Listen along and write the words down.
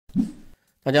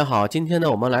大家好，今天呢，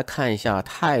我们来看一下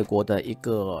泰国的一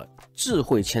个智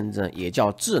慧签证，也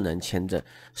叫智能签证。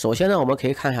首先呢，我们可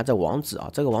以看一下这网址啊，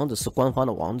这个网址是官方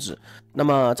的网址。那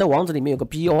么在网址里面有个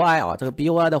BOI 啊，这个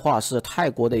BOI 的话是泰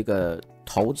国的一个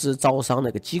投资招商的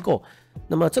一个机构。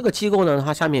那么这个机构呢，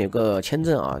它下面有个签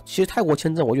证啊，其实泰国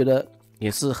签证我觉得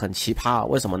也是很奇葩啊，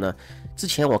为什么呢？之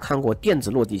前我看过电子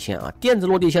落地签啊，电子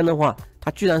落地签的话，它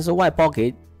居然是外包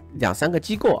给2-3个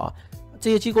机构啊，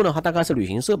这些机构呢，它大概是旅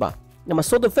行社吧。那么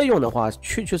收的费用的话，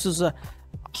确确实实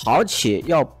而且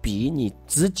要比你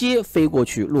直接飞过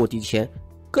去落地签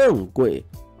更贵，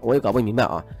我也搞不明白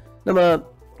啊。那么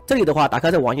这里的话，打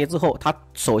开这网页之后，它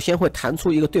首先会弹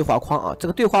出一个对话框啊，这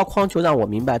个对话框就让我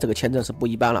明白这个签证是不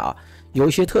一般了啊，有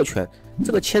一些特权，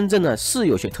这个签证呢是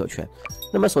有些特权。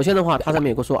那么首先的话，它上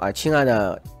面有个说啊，亲爱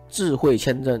的智慧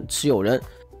签证持有人，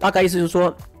大概意思就是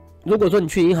说，如果说你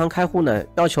去银行开户呢，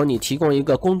要求你提供一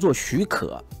个工作许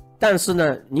可。但是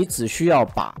呢，你只需要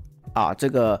把这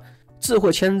个智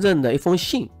慧签证的一封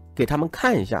信给他们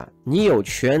看一下，你有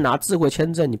权拿智慧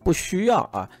签证，你不需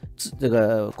要这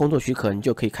个工作许可，你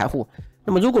就可以开户。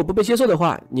那么如果不被接受的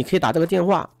话，你可以打这个电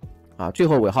话最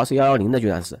后尾号是110的，居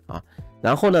然是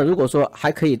然后呢，如果说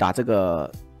还可以打这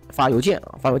个发邮件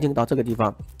发邮件到这个地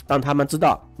方，让他们知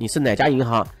道你是哪家银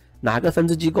行哪个分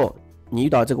支机构，你遇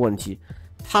到这个问题，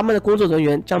他们的工作人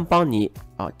员将帮你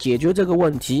解决这个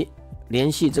问题。联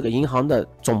系这个银行的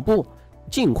总部，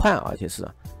尽快，而且是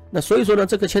那所以说呢，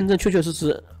这个签证确确实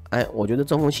实，我觉得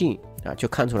这封信就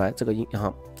看出来这个银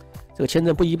行这个签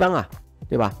证不一般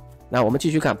对吧？那我们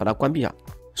继续看，把它关闭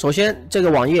首先，这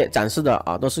个网页展示的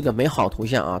都是个美好图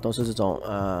像都是这种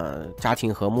家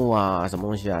庭和睦什么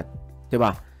东西对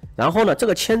吧？然后呢，这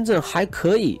个签证还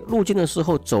可以入境的时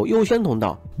候走优先通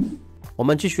道。我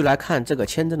们继续来看这个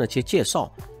签证的一些介绍。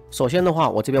首先的话，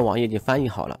我这边网页已经翻译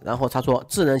好了。然后他说，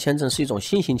智能签证是一种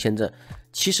新型签证，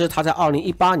其实它在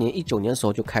2018年、19年的时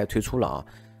候就开始推出了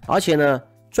而且呢，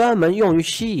专门用于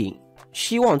吸引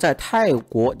希望在泰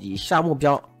国以下目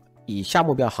标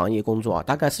行业工作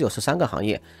大概是有13个行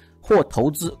业或投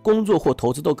资工作或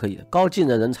投资都可以的，高技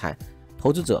能人才、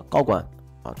投资者、高管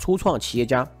初创企业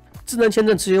家。智能签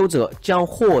证持有者将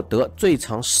获得最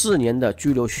长4年的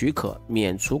居留许可，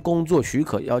免除工作许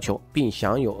可要求，并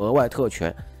享有额外特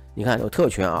权。你看有特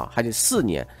权还得4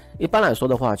年。一般来说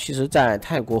的话，其实在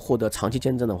泰国获得长期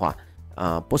签证的话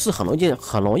不是很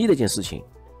容易的一件事情。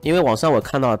因为网上我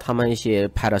看到他们一些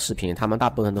拍的视频，他们大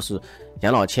部分都是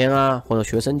养老签或者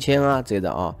学生签之类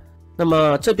的那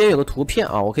么这边有个图片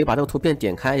我可以把这个图片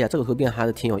点开一下，这个图片还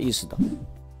是挺有意思的。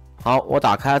好，我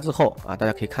打开了之后大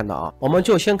家可以看到我们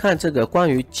就先看这个关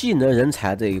于技能人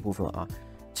才这一部分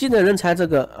技能人才这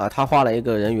个他画了一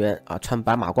个人员穿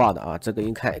白马褂的这个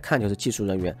一看就是技术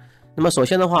人员。那么首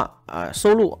先的话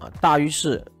收入大于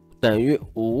是等于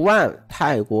5万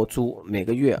泰国铢每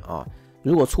个月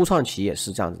如果初创企业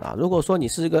是这样子的如果说你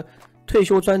是一个退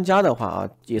休专家的话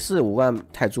也是5万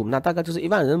泰铢，那大概就是1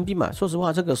万人民币嘛。说实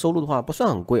话，这个收入的话不算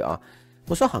很贵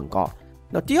不算很高。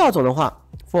那第二种的话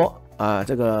for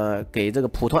这个给这个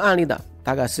普通案例的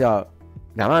大概是要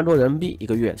2万多人民币一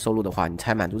个月收入的话，你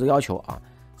才满足这个要求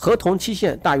合同期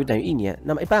限大于等于1年。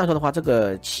那么一般来说的话，这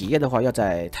个企业的话要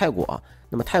在泰国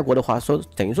那么泰国的话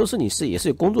等于说是你也是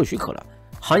有工作许可了，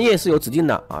行业是有指定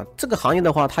的这个行业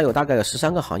的话，它有大概有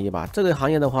13个行业吧。这个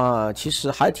行业的话，其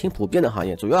实还挺普遍的行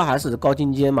业，主要还是高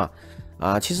精尖嘛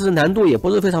其实难度也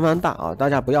不是非常大大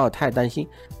家不要太担心。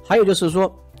还有就是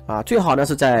说最好呢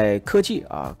是在科技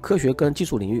科学跟技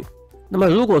术领域。那么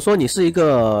如果说你是一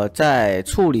个在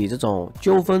处理这种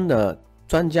纠纷的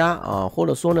专家或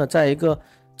者说呢在一个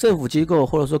政府机构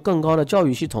或者说更高的教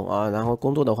育系统然后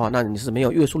工作的话，那你是没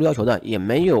有月收入要求的，也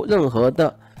没有任何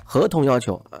的合同要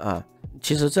求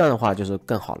其实这样的话就是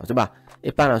更好了，对吧？一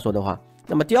般来说的话，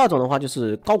那么第二种的话就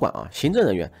是高管行政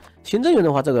人员。行政员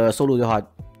的话，这个收入的话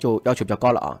就要求比较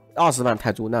高了20万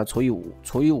泰铢，那除以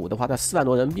5的话，在4万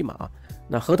多人民币嘛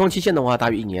那合同期限的话大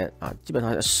于1年基本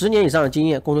上10年以上的经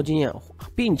验，工作经验，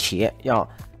并且要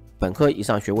本科以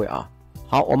上学位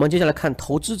好，我们接下来看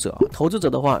投资者。投资者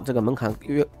的话，这个门槛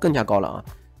更加高了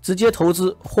直接投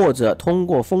资或者通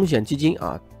过风险基金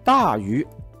大于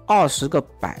20个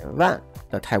百万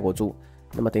的泰国铢，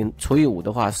那么等于除以5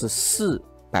的话是400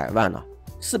万了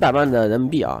，400万的人民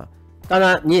币当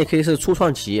然你也可以是初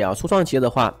创企业初创企业的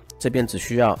话，这边只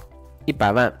需要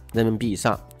100万人民币以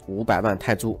上，500万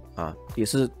泰铢也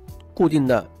是固定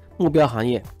的目标行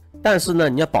业。但是呢，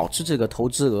你要保持这个投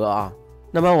资额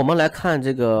那么我们来看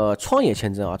这个创业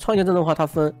签证创业签证的话，它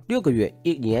分6个月、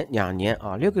1年、2年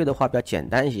6个月的话比较简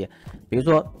单一些。比如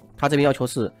说，它这边要求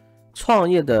是创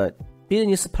业的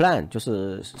business plan， 就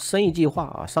是生意计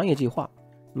划商业计划。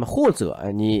那么或者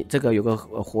你这个有个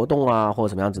活动啊，或者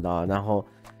什么样子的啊，然后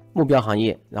目标行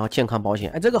业，然后健康保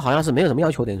险，这个好像是没有什么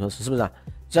要求的，你说是不是啊？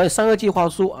只要有3个计划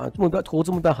书啊，投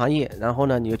资目标行业，然后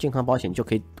呢，你有健康保险就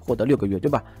可以获得6个月，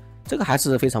对吧？这个还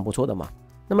是非常不错的嘛。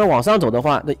那么往上走的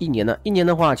话，那1年呢？1年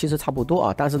的话其实差不多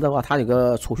啊，但是的话它有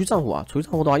个储蓄账户啊，储蓄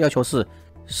账户的话要求是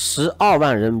12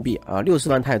万人民币啊，60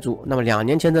万泰铢。那么2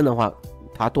年签证的话，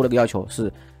它多了个要求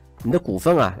是你的股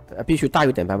份啊必须大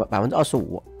于等于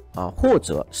25%啊，或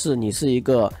者是你是一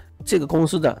个这个公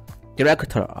司的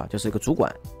director 啊，就是一个主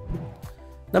管。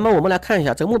那么我们来看一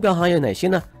下这个目标行业有哪些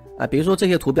呢？比如说这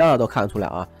些图标都看得出来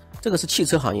啊，这个是汽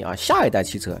车行业啊，下一代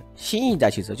汽车、新一代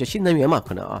汽车，就新能源嘛，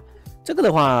可能啊。这个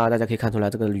的话，大家可以看出来，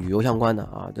这个旅游相关的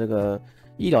啊，这个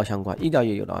医疗相关，医疗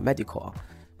也有了 medical 啊。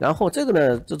然后这个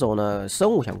呢，这种呢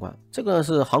生物相关，这个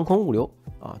是航空物流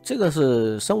啊，这个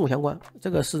是生物相关，这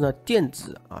个是呢电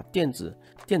子啊，电子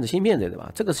芯片对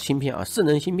吧？这个是芯片啊，智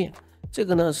能芯片，这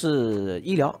个呢是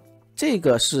医疗，这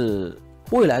个是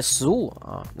未来实物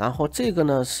啊，然后这个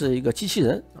呢是一个机器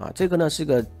人啊，这个呢是一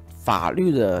个法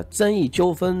律的争议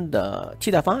纠纷的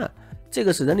替代方案，这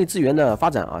个是人力资源的发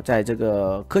展啊，在这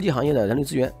个科技行业的人力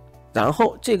资源，然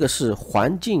后这个是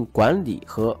环境管理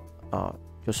和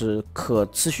就是可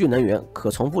持续能源、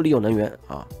可重复利用能源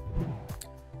啊。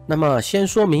那么先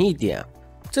说明一点，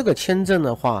这个签证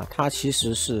的话，它其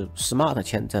实是 smart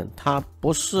签证，它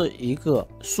不是一个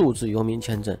数字游民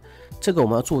签证。这个我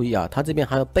们要注意啊，它这边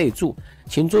还有备注，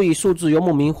请注意，数字游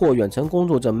牧民或远程工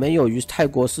作者没有与泰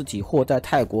国实体或在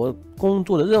泰国工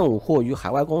作的任务，或与海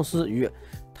外公司与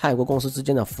泰国公司之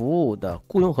间的服务的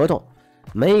雇佣合同，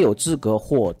没有资格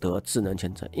获得智能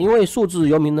签证。因为数字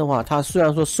游民的话，他虽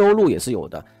然说收入也是有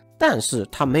的，但是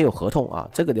他没有合同啊，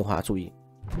这个的话注意。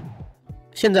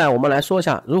现在我们来说一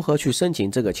下如何去申请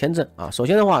这个签证啊。首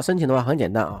先的话，申请的话很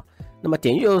简单啊。那么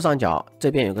点右上角这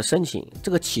边有个申请，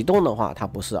这个启动的话它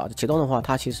不是啊，启动的话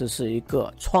它其实是一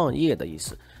个创业的意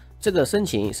思。这个申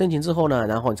请之后呢，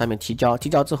然后你上面提交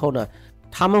之后呢，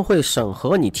他们会审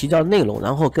核你提交的内容，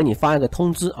然后给你发一个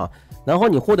通知啊，然后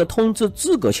你获得通知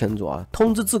资格签注啊，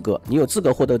通知资格你有资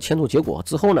格获得签注结果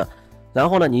之后呢，然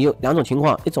后呢你有2种情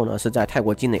况，一种呢是在泰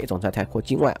国境内，一种在泰国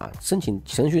境外啊，申请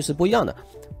程序是不一样的。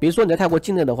比如说你在泰国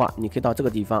境内的话，你可以到这个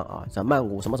地方啊，像曼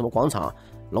谷什么什么广场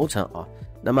楼层啊，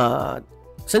那么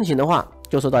申请的话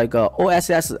就收到一个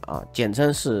OSS 啊，简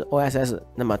称是 OSS，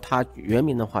 那么它原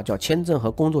名的话叫签证和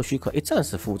工作许可一站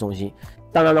式服务中心。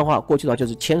当然的话，过去的话就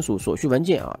是签署所需文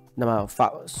件啊，那么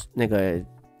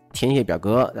填写表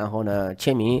格，然后呢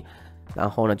签名，然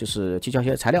后呢就是提交一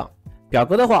些材料。表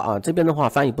格的话啊，这边的话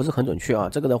翻译不是很准确啊，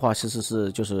这个的话其实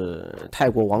是就是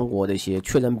泰国王国的一些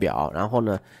确认表，然后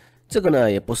呢这个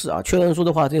呢也不是啊，确认书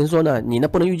的话就是说呢，你呢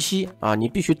不能逾期啊，你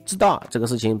必须知道这个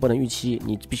事情不能逾期，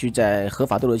你必须在合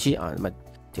法逗留期啊，那么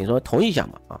等于说同意一下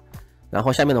嘛啊。然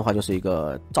后下面的话就是一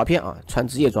个照片啊，穿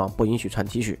职业装，不允许穿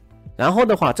T 恤。然后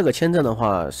的话，这个签证的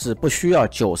话是不需要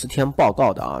90天报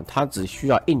告的啊，它只需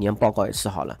要1年报告一次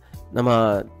好了。那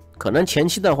么可能前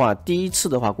期的话，第一次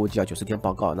的话估计要90天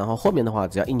报告，然后后面的话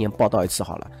只要1年报到一次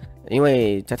好了。因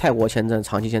为在泰国签证、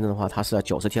长期签证的话，它是要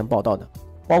90天报到的。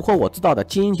包括我知道的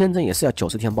精英签证也是要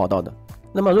90天报到的。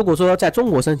那么如果说在中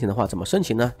国申请的话，怎么申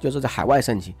请呢？就是在海外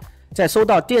申请，在收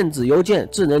到电子邮件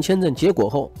智能签证结果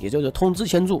后，也就是通知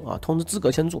签注啊，通知资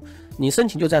格签注，你申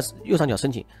请就在右上角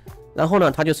申请。然后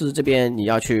呢，它就是这边你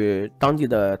要去当地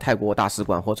的泰国大使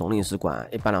馆或总领事馆，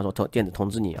一般来说电子通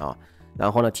知你啊，然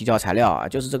后呢提交材料啊，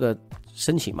就是这个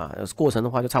申请嘛，过程的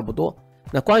话就差不多。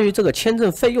那关于这个签证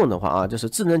费用的话啊，就是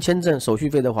智能签证手续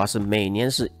费的话是每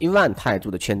年是1万泰铢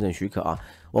的签证许可啊。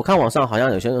我看网上好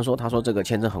像有些人说，他说这个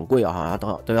签证很贵啊，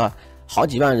都要好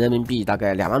几万人民币，大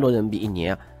概2万多人民币1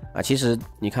年啊。其实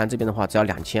你看这边的话只要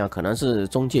2000啊，可能是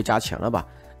中介加钱了吧。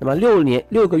那么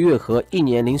6个月和1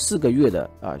年04个月的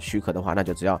许可的话，那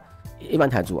就只要1万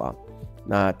泰铢啊。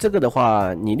那这个的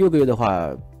话，你6个月的话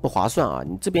不划算啊，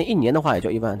你这边1年的话也就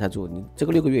1万泰铢，你这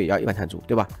个6个月也要1万泰铢，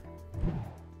对吧？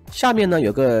下面呢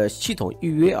有个系统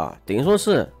预约啊，等于说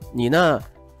是你呢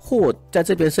在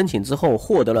这边申请之后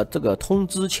获得了这个通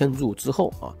知签注之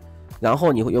后啊，然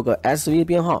后你会有个 SV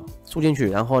编号输进去，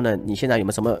然后呢你现在有没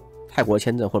有什么泰国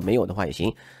签证或者没有的话也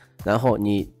行，然后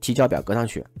你提交表格上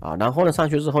去啊，然后呢上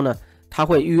去之后呢，他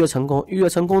会预约成功，预约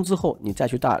成功之后你再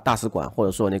去大使馆或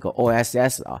者说那个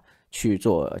OSS 啊去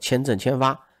做签证签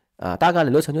发啊，大概的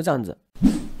流程就这样子。